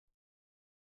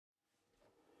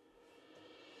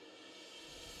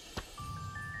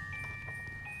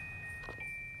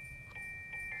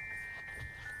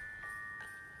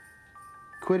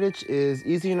Quidditch is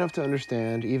easy enough to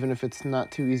understand, even if it's not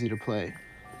too easy to play.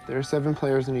 There are 7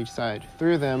 players on each side.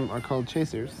 3 of them are called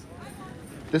chasers.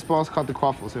 This ball is called the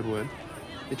quaffle, said Wood.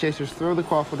 The chasers throw the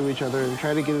quaffle to each other and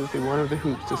try to get it through one of the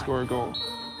hoops to score a goal.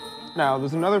 Now,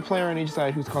 there's another player on each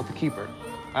side who's called the keeper.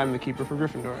 I'm the keeper for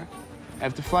Gryffindor. I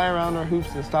have to fly around our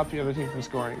hoops and stop the other team from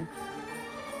scoring.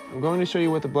 I'm going to show you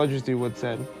what the Bludgers do, Wood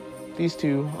said. These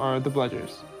 2 are the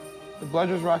Bludgers. The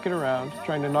Bludgers rocket around,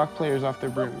 trying to knock players off their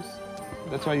brooms.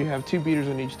 That's why you have 2 beaters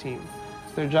on each team.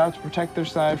 It's their job to protect their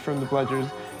side from the Bludgers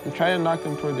and try to knock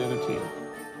them toward the other team.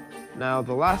 Now,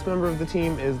 the last member of the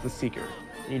team is the Seeker.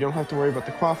 You don't have to worry about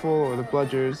the quaffle or the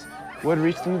Bludgers. Wood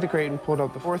reached into the crate and pulled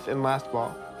out the 4th and last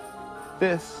ball.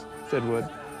 This, said Wood,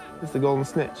 is the golden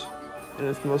snitch, and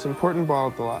it's the most important ball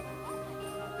of the lot.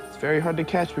 It's very hard to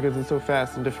catch because it's so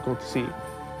fast and difficult to see.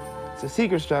 It's the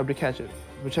Seeker's job to catch it.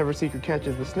 Whichever Seeker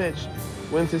catches the snitch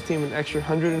wins his team an extra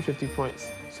 150 points,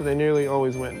 so they nearly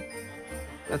always win.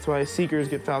 That's why Seekers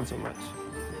get fouled so much.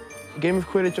 A game of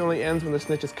Quidditch only ends when the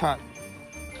snitch is caught.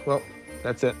 Well,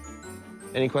 that's it.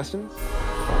 Any questions?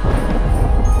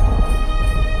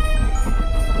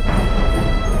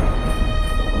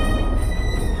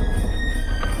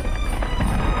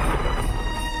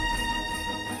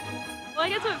 Well, I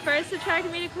guess what first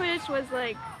attracted me to Quidditch was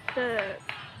like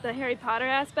the Harry Potter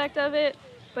aspect of it,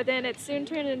 but then it soon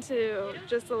turned into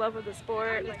just the love of the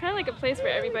sport. It's kind of like a place for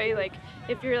everybody. Like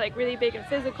if you're like really big and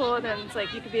physical, then it's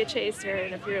like you could be a chaser,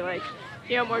 and if you're like,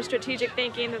 you know, more strategic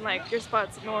thinking, then like your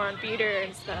spot's more on beater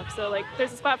and stuff. So like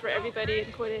there's a spot for everybody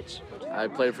in Quidditch. I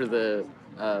played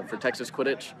for Texas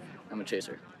Quidditch. I'm a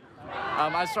chaser.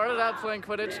 I started out playing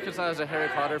Quidditch because I was a Harry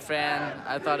Potter fan.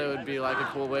 I thought it would be like a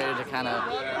cool way to kind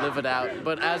of live it out.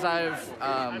 But as I've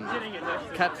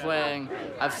kept playing,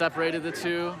 I've separated the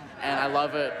two, and I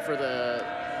love it for the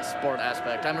sport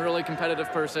aspect. I'm a really competitive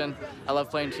person. I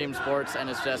love playing team sports, and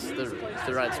it's just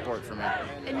the right sport for me.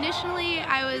 Initially,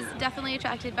 I was definitely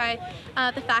attracted by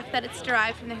the fact that it's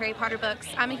derived from the Harry Potter books.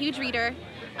 I'm a huge reader.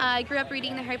 I grew up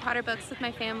reading the Harry Potter books with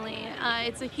my family.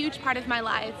 It's a huge part of my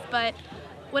life, but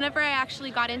whenever I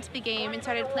actually got into the game and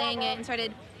started playing it and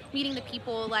started meeting the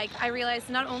people, like I realized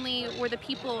not only were the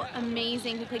people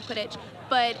amazing who played Quidditch,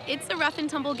 but it's a rough and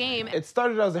tumble game. It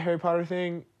started as a Harry Potter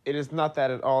thing. It is not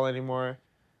that at all anymore.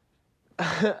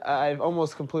 I've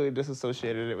almost completely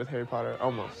disassociated it with Harry Potter,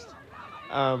 almost.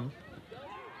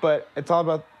 But it's all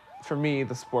about, for me,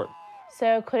 the sport.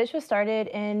 So Quidditch was started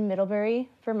in Middlebury,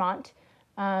 Vermont,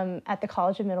 at the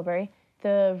College of Middlebury.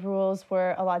 The rules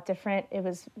were a lot different. It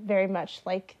was very much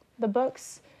like the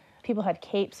books. People had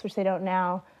capes, which they don't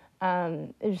now.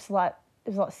 It was a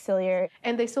lot sillier.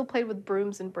 And they still played with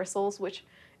brooms and bristles, which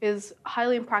is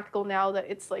highly impractical now that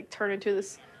it's like turned into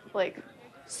this like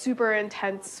super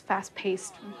intense,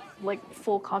 fast-paced, like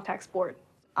full contact sport.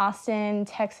 Austin,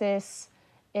 Texas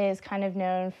is kind of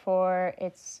known for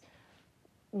its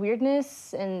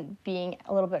weirdness and being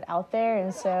a little bit out there,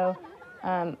 and so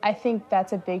I think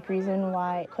that's a big reason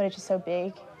why Quidditch is so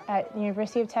big at the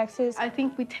University of Texas. I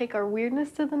think we take our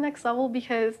weirdness to the next level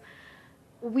because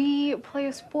we play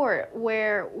a sport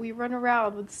where we run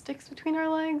around with sticks between our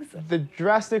legs. The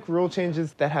drastic rule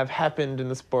changes that have happened in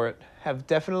the sport have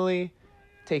definitely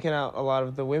taken out a lot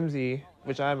of the whimsy,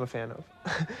 which I'm a fan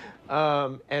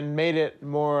of, and made it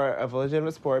more of a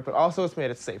legitimate sport, but also it's made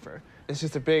it safer. It's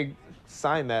just a big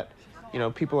sign that, you know,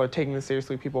 people are taking this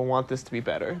seriously, people want this to be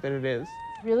better than it is.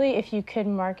 Really, if you could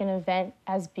mark an event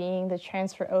as being the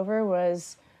transfer over,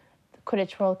 was the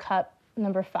Quidditch World Cup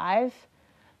 #5.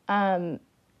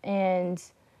 And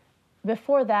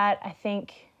before that, I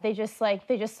think they just saw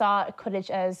Quidditch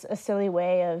as a silly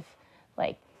way of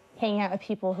like hanging out with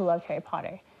people who loved Harry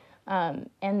Potter. And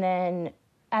then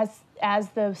as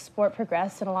the sport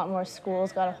progressed and a lot more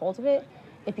schools got a hold of it,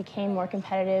 it became more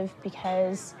competitive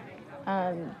because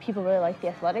people really liked the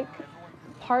athletic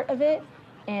part of it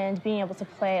and being able to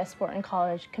play a sport in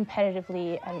college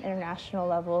competitively at an international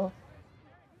level.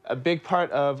 A big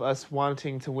part of us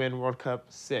wanting to win World Cup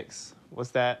 6 was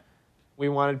that we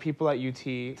wanted people at UT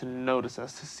to notice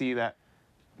us, to see that,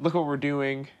 look what we're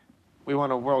doing, we won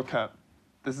a World Cup.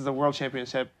 This is a world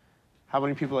championship. How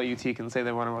many people at UT can say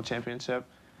they won a world championship?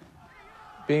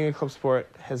 Being a club sport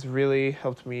has really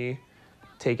helped me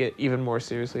take it even more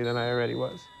seriously than I already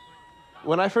was.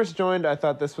 When I first joined, I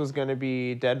thought this was going to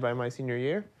be dead by my senior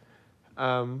year.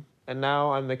 And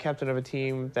now I'm the captain of a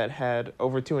team that had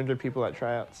over 200 people at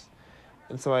tryouts.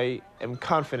 And so I am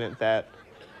confident that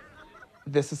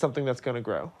this is something that's going to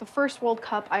grow. The first World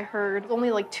Cup, I heard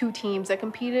only like 2 teams that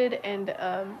competed, and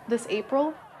this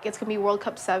April, it's going to be World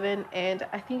Cup 7, and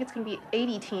I think it's going to be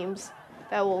 80 teams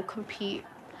that will compete.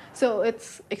 So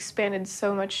it's expanded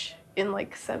so much in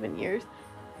like 7 years.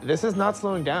 This is not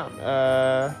slowing down.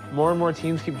 More and more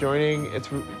teams keep joining.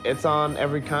 It's on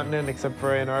every continent except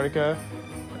for Antarctica.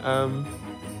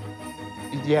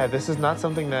 Yeah, this is not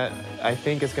something that I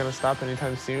think is going to stop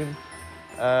anytime soon.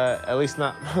 At least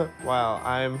not while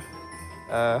I'm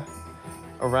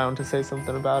around to say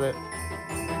something about it.